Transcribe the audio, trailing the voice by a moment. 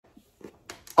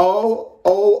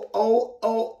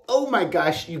Oh my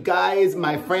gosh, you guys,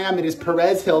 my fam, it is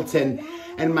Perez Hilton,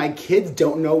 and my kids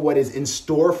don't know what is in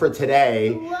store for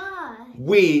today. Why?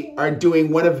 We are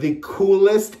doing one of the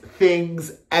coolest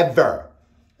things ever.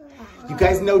 You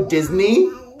guys know Disney?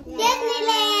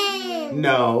 Disneyland!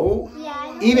 No.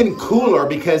 Yeah. Even cooler,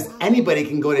 because anybody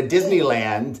can go to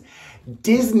Disneyland.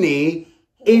 Disney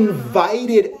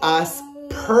invited us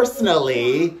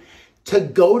personally to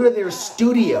go to their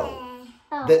studio.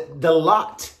 The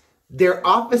lot, their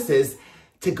offices,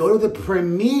 to go to the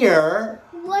premiere.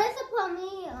 What is the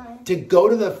premiere? To go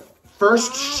to the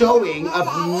first showing of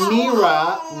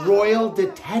Mira Royal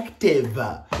Detective.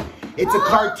 It's a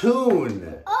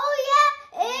cartoon. Oh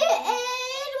yeah,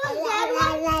 it was that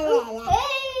one.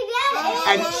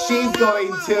 And she's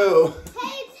going too.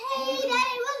 Hey, that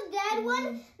it was that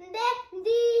one.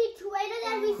 The trailer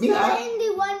that we saw in the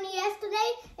one yesterday.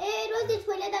 It was the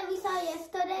trailer that we saw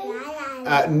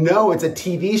yesterday. No, it's a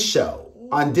TV show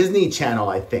on Disney Channel,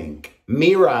 I think.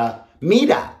 Mira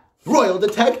Royal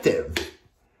Detective.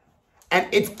 And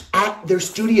it's at their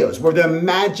studios where the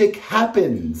magic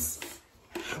happens.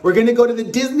 We're going to go to the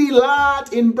Disney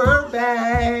lot in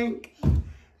Burbank.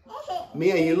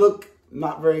 Mia, you look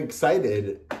not very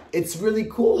excited. It's really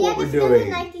cool what we're doing.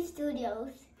 Yeah, like the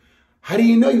studios. How do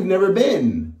you know you've never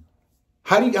been?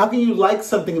 How can you like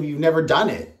something if you've never done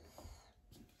it?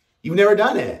 You've never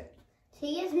done it.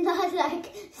 She is not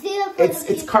like,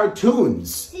 It's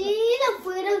cartoons. She is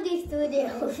afraid of the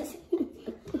studios.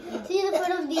 She's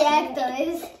afraid of the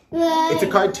actors. It's a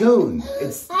cartoon. I'm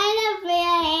not afraid of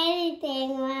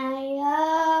anything,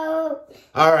 Mario.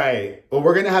 All right. Well,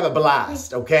 we're going to have a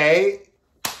blast, okay?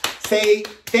 Say,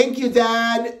 thank you,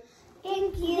 Dad.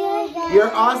 Thank you, Dad.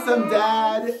 You're awesome,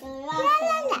 Dad.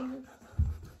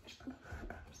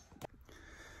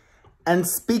 And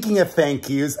speaking of thank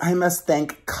yous, I must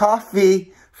thank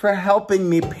Coffee for helping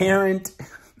me parent.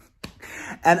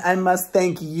 And I must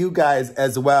thank you guys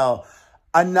as well.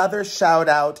 Another shout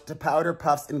out to Powder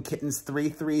Puffs and Kittens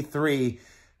 333,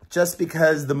 just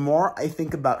because the more I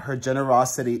think about her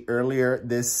generosity earlier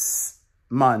this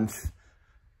month,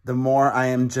 the more I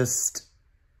am just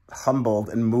humbled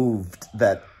and moved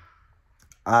that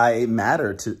I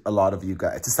matter to a lot of you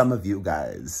guys, to some of you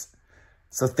guys.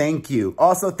 So thank you.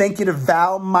 Also, thank you to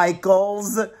Val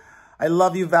Michaels. I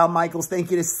love you, Val Michaels. Thank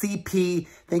you to CP.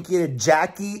 Thank you to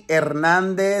Jackie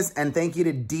Hernandez. And thank you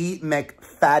to D.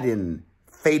 McFadden.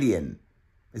 Fadian.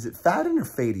 Is it Fadden or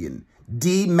Fadian?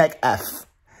 D. McF.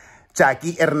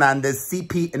 Jackie Hernandez,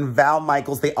 CP, and Val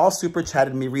Michaels. They all super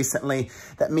chatted me recently.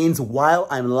 That means while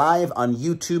I'm live on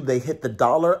YouTube, they hit the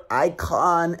dollar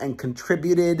icon and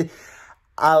contributed.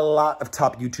 A lot of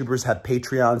top YouTubers have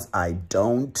Patreons. I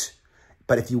don't.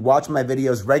 But if you watch my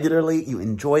videos regularly, you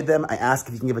enjoy them, I ask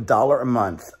if you can give $1 a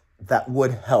month. That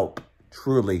would help,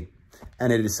 truly.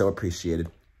 And it is so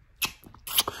appreciated.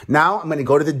 Now I'm going to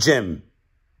go to the gym.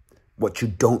 What you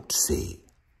don't see.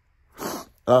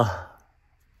 I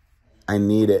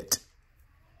need it.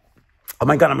 Oh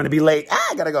my God, I'm going to be late.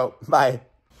 I got to go. Bye.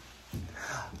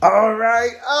 All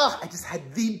right. I just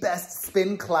had the best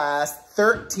spin class.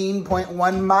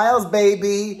 13.1 miles,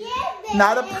 baby. Yeah, baby.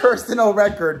 Not a personal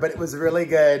record, but it was really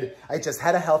good. I just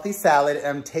had a healthy salad, and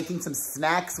I'm taking some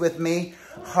snacks with me.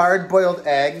 Hard-boiled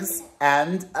eggs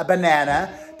and a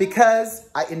banana, because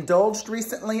I indulged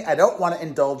recently. I don't want to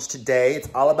indulge today. It's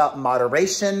all about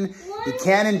moderation. You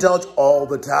can't indulge all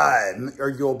the time, or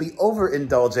you'll be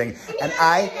overindulging. And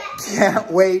I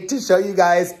can't wait to show you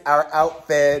guys our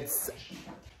outfits.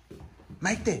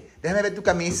 Maite, déjame ver tu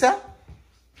camisa.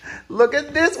 Look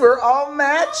at this, we're all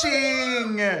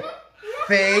matching.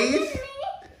 Faith,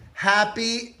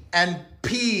 happy, and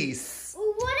peace.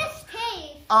 What is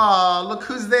Faith? Oh, look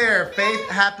who's there. Faith,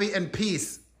 happy, and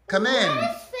peace. Come in. What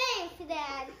is Faith,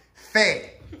 Dad?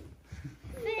 Faith.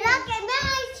 Look at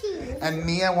my shoes. And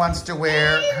Mia wants to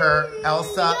wear her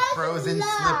Elsa Frozen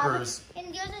slippers.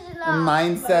 And yours is love. And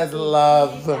mine says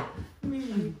love.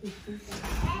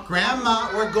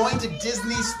 Grandma, we're going to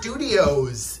Disney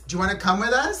Studios. Do you want to come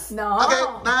with us? No. Okay,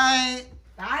 bye.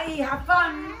 Bye, have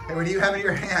fun. Hey, what do you have in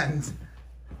your hand?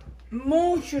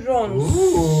 Mushrooms.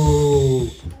 Ooh.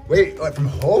 Wait, from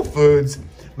Whole Foods?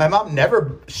 My mom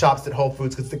never shops at Whole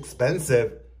Foods because it's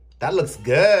expensive. That looks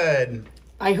good.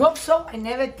 I hope so. I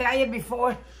never tried it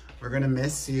before. We're going to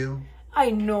miss you.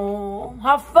 I know.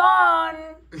 Have fun.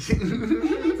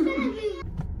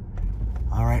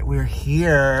 All right, we're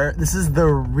here. This is the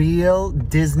real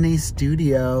Disney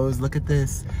Studios. Look at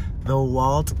this. The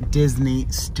Walt Disney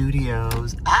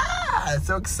Studios. Ah, it's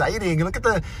so exciting. Look at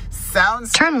the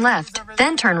sound. Turn left,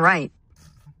 then turn right.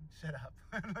 Shut up.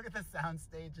 Look at the sound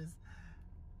stages.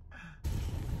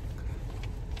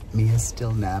 Mia's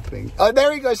still napping. Oh, there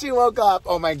we go. She woke up.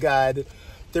 Oh my God.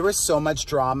 There was so much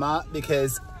drama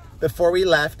because before we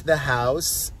left the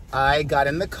house, I got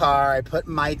in the car. I put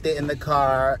Maite in the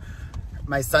car.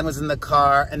 My son was in the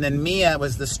car. And then Mia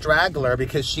was the straggler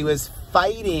because she was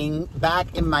fighting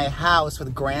back in my house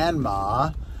with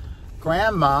Grandma.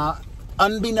 Grandma,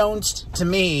 unbeknownst to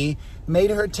me, made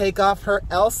her take off her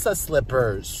Elsa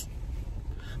slippers.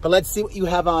 But let's see what you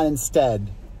have on instead.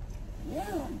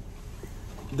 Yeah.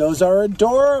 Those are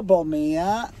adorable,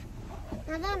 Mia.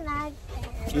 I don't like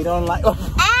that. You don't like... Oh.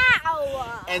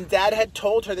 Ow! And Dad had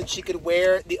told her that she could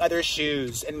wear the other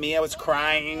shoes. And Mia was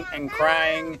crying and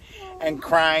crying and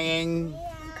crying.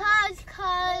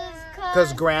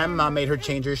 Because Grandma made her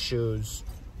change her shoes.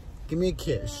 Give me a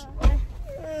kiss.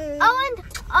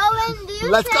 Owen, do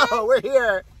you Let's go. We're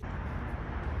here.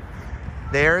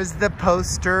 There's the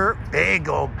poster, big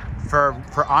old, for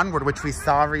Onward, which we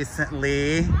saw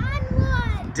recently.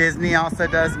 Onward. Disney also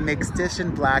does Mixed-ish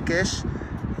and Blackish.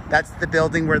 That's the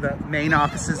building where the main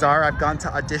offices are. I've gone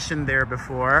to audition there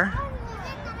before.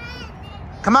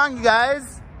 Come on, you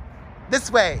guys.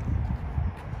 This way.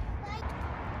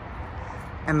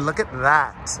 And look at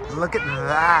that. Look at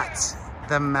that.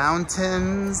 The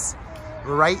mountains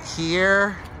right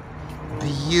here.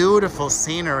 Beautiful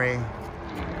scenery.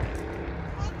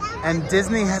 And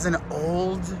Disney has an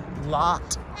old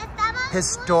lot.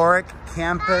 Historic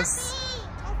campus.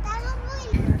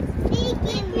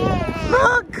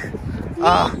 Look!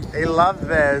 Oh, they love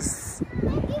this.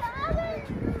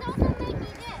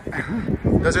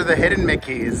 Those are the hidden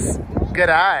Mickeys. Good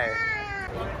eye.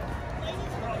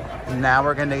 Now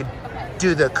we're gonna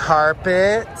do the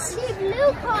carpet. The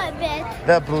blue carpet.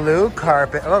 The blue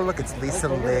carpet. Oh, look, it's Lisa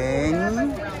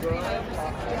Ling.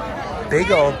 Big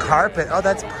old carpet. Oh,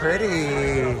 that's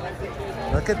pretty.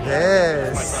 Look at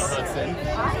this.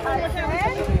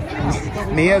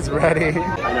 Mia's ready.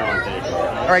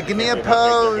 All right, give me a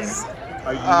pose.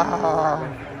 Oh.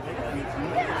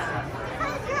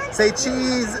 Say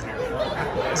cheese.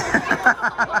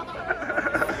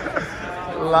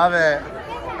 Love it.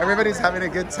 Everybody's having a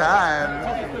good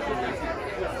time.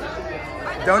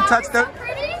 Don't touch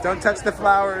the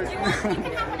flowers.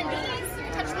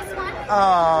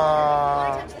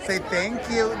 Oh, say thank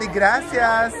you. Di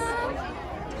gracias.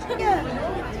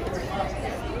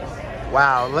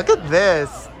 Wow, look at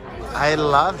this. I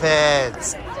love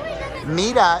it.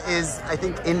 Mira is, I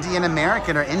think, Indian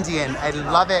American or Indian. I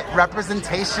love it.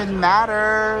 Representation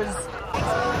matters.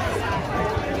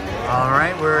 All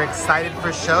right, we're excited for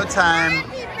showtime.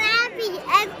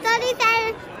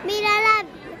 Mira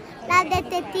la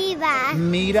detectiva.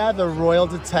 Mira the Royal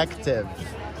Detective.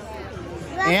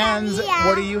 And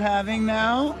what are you having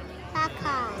now?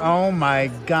 Oh my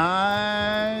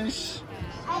gosh.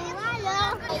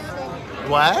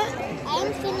 What?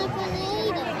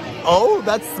 Oh,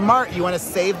 that's smart. You want to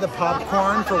save the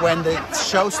popcorn for when the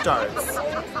show starts.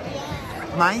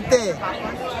 Maite,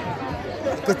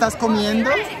 ¿qué estás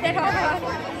comiendo?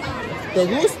 ¿Te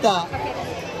gusta?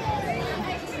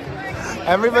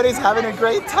 Everybody's having a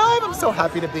great time. I'm so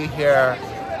happy to be here.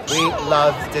 We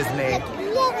love Disney.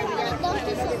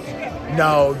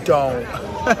 No, don't.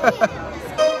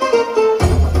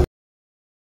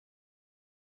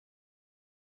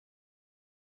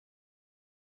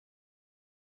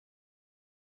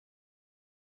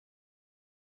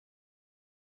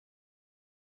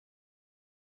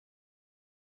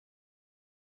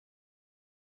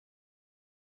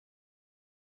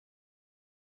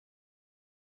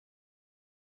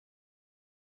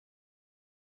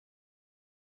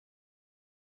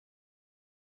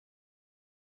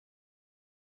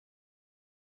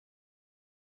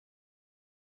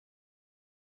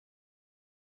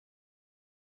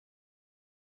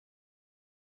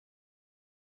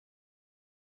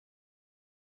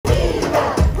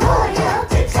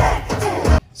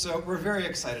 So we're very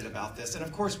excited about this. And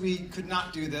of course, we could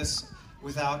not do this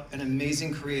without an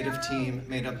amazing creative team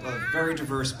made up of very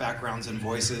diverse backgrounds and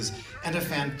voices and a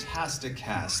fantastic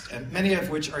cast, and many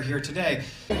of which are here today.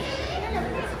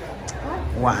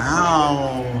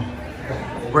 Wow.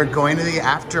 We're going to the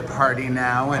after party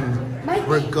now, and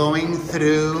we're going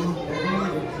through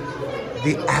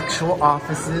the actual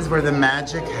offices where the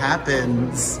magic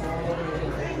happens.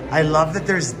 I love that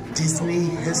there's Disney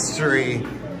history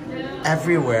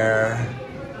everywhere.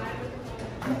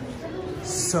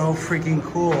 So freaking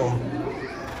cool.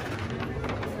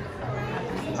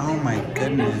 Oh my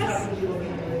goodness.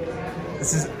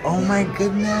 This is, oh my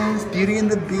goodness, Beauty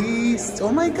and the Beast.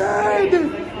 Oh my God.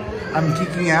 I'm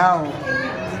geeking out.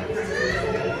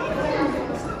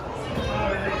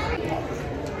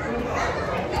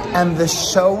 And the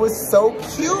show was so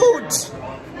cute.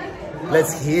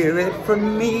 Let's hear it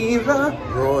from Mira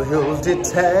Royal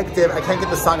Detective. I can't get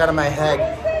the song out of my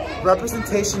head.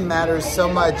 Representation matters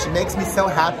so much. It makes me so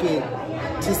happy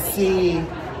to see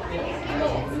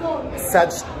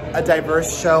such a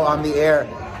diverse show on the air,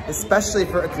 especially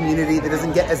for a community that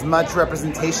doesn't get as much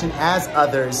representation as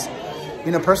others.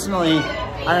 You know, personally,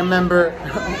 I remember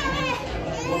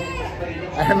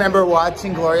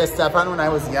watching Gloria Estefan when I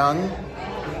was young,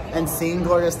 and seeing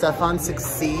Gloria Estefan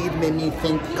succeed made me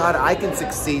think, God, I can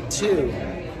succeed too.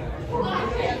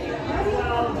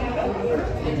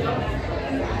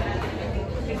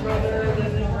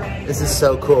 This is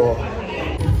so cool.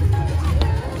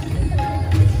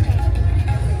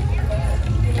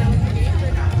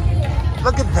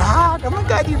 Look at that. Oh my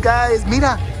God, you guys.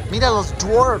 Mira those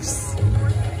dwarfs.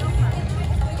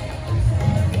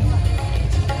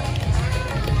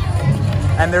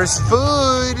 And there's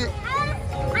food.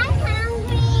 I'm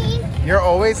hungry. You're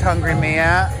always hungry,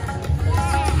 Mia.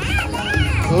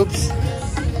 Oops.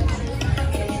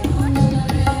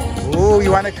 Ooh,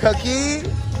 you want a cookie?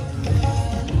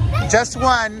 Just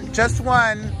one, just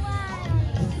one,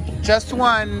 just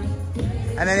one.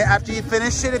 And then after you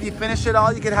finish it, if you finish it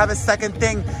all, you can have a second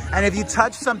thing. And if you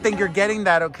touch something, you're getting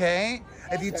that, okay?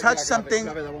 If you touch something,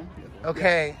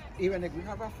 okay. Even if we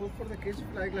have a food for the kids,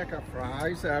 like a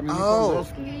fries, I mean, Oh.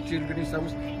 those children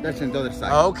sandwich, that's on the other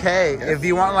side. Okay, Yes. if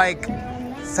you want like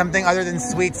something other than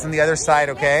sweets on the other side,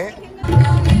 okay?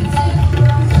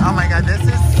 Oh my God, this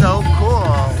is so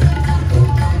cool.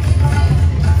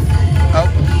 Oh,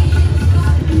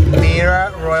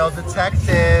 Mira Royal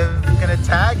Detective. Gonna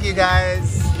tag you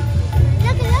guys.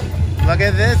 Look. Look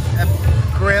at this,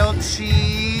 grilled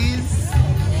cheese.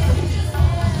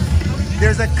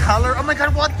 There's a color, oh my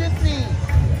God, Walt Disney.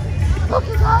 Look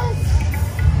at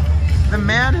guys. The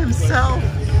man himself.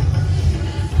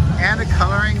 And a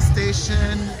coloring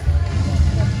station.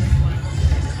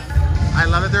 I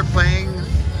love that they're playing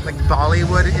like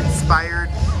Bollywood inspired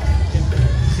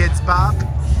Kids Bop.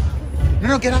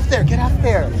 No, get off there, get off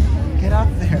there. Get off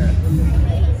there.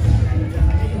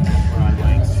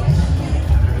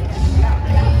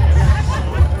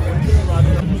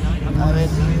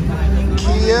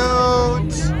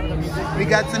 Cute. We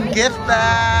got some gift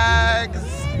bags.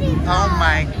 Oh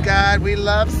my God, we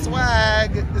love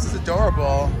swag. This is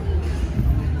adorable.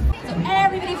 So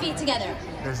everybody feet together.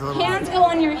 There's a little Hands go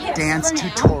on your hips dance for now,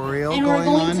 tutorial and we're going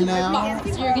going on to now. bop.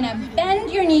 So you're gonna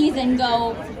bend your knees and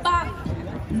go bop,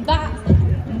 bop,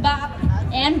 bop,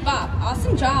 and bop.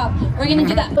 Awesome job. We're gonna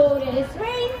do that. Lotus,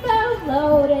 rainbow,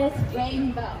 lotus,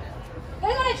 rainbow. You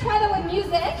guys wanna try that with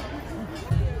music?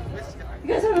 You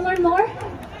guys wanna learn more?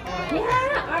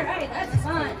 Yeah, all right, that's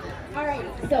fun. All right,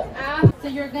 so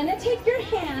you're gonna take your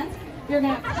hands, you're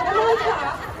gonna put them on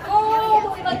top, all the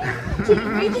way like this, keep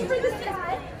reaching for the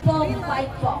sky, boom, like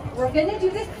boom. We're gonna do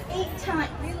this 8 times.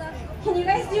 Can you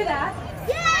guys do that?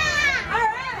 Yeah! All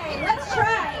right, let's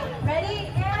try.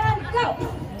 Ready, and go.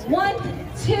 1,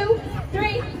 2,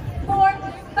 3, 4,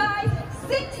 5,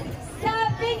 6,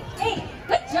 7, 8.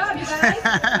 Good job, you guys.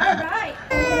 All right.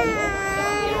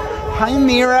 Hi,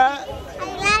 Mira. I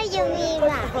love you,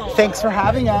 Mira. Thanks for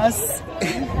having us.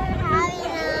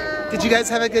 How Did you guys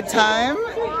have a good time?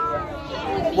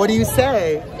 What do you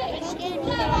say?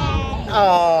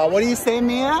 Oh, what do you say,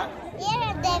 Mia?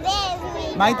 You're the best,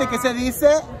 Mira. Maite, ¿qué se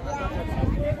dice?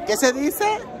 ¿Qué se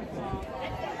dice?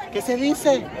 ¿Qué se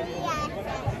dice?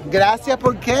 Gracias,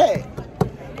 ¿por qué?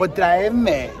 Por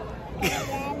traerme.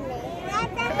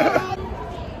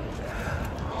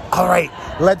 All right,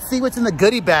 let's see what's in the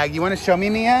goodie bag. You want to show me,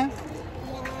 Mia?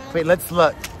 Wait, let's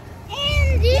look.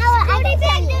 And this goodie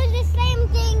bag does the same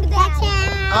thing,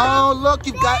 Dad. Oh, look,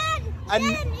 you've got a Dad,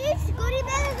 each goodie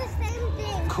bag is the same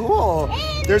thing. cool.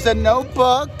 And- There's a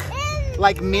notebook And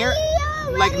like Mira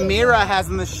has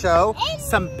in the show. And-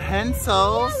 Some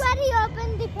pencils. We already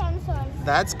opened the pencils.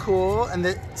 That's cool.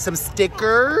 And some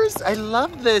stickers. I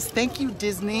love this. Thank you,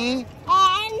 Disney.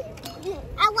 And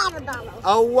a water bottle.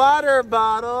 A water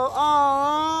bottle.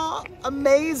 Oh,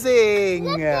 amazing.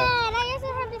 Look, Dad, I also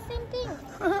have the same thing.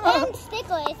 And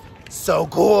stickers. So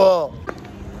cool.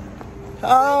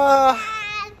 Dad,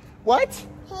 What?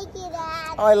 thank you,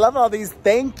 Dad. Oh, I love all these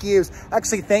thank yous.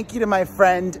 Actually, thank you to my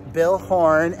friend Bill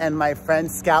Horn and my friend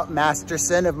Scout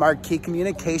Masterson of Marquee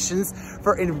Communications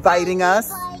for inviting us.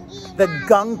 The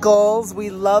Gunkles, we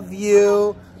love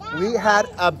you. We had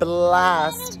a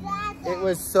blast. It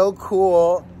was so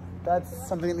cool. That's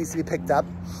something that needs to be picked up.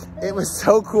 It was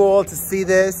so cool to see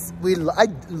this. I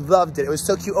loved it. It was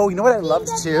so cute. Oh, you know what I loved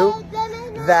too?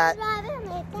 That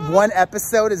one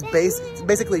episode is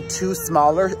basically 2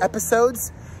 smaller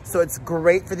episodes. So it's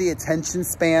great for the attention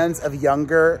spans of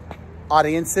younger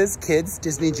audiences, kids,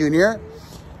 Disney Junior.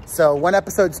 So one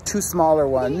episode's 2 smaller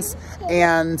ones.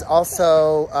 And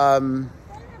also,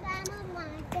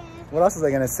 what else was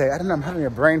I gonna say? I don't know, I'm having a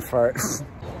brain fart.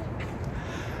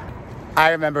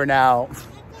 I remember now.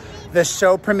 The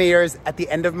show premieres at the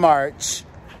end of March,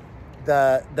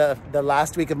 the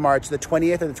last week of March, the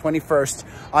 20th or the 21st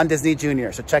on Disney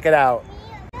Junior. So check it out.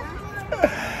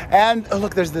 And oh,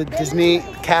 look, there's the Disney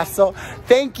Castle.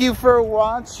 Thank you for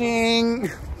watching.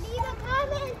 Leave a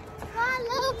comment,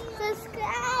 follow,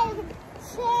 subscribe,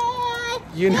 share,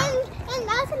 and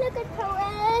also look at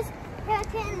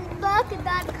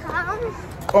PerezHiltonBook.com.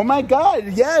 Oh my God,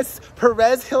 yes,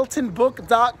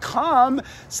 PerezHiltonBook.com,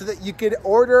 so that you could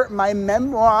order my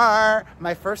memoir,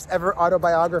 my first ever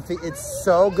autobiography. It's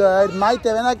so good. Maite,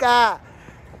 ven acá.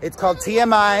 It's called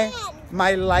TMI,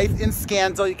 My Life in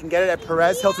Scandal. You can get it at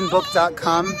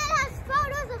PerezHiltonBook.com.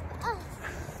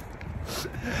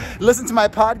 Listen to my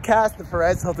podcast, the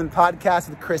Perez Hilton Podcast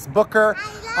with Chris Booker,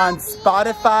 on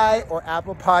Spotify or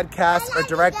Apple Podcasts, or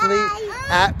directly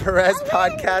at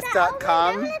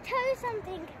PerezPodcast.com. I'm going to tell you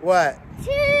something. What?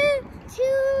 To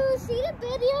see the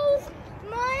videos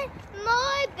more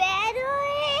better,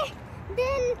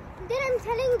 then I'm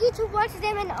telling you to watch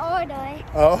them in order.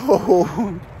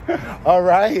 Oh, all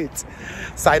right.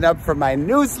 Sign up for my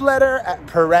newsletter at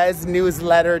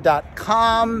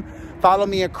PerezNewsletter.com. Follow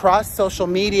me across social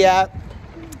media,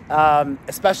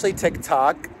 especially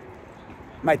TikTok.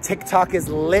 My TikTok is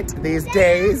lit these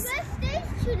days.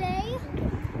 Today.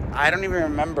 I don't even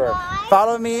remember. Why?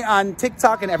 Follow me on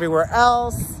TikTok and everywhere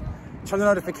else. Turn the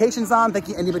notifications on. Thank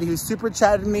you anybody who super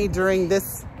chatted me during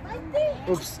this,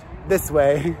 oops, this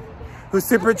way, who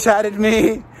super chatted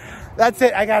me. That's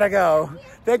it, I gotta go.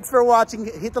 Thanks for watching.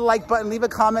 Hit the like button, leave a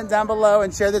comment down below,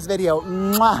 and share this video.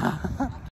 Mwah.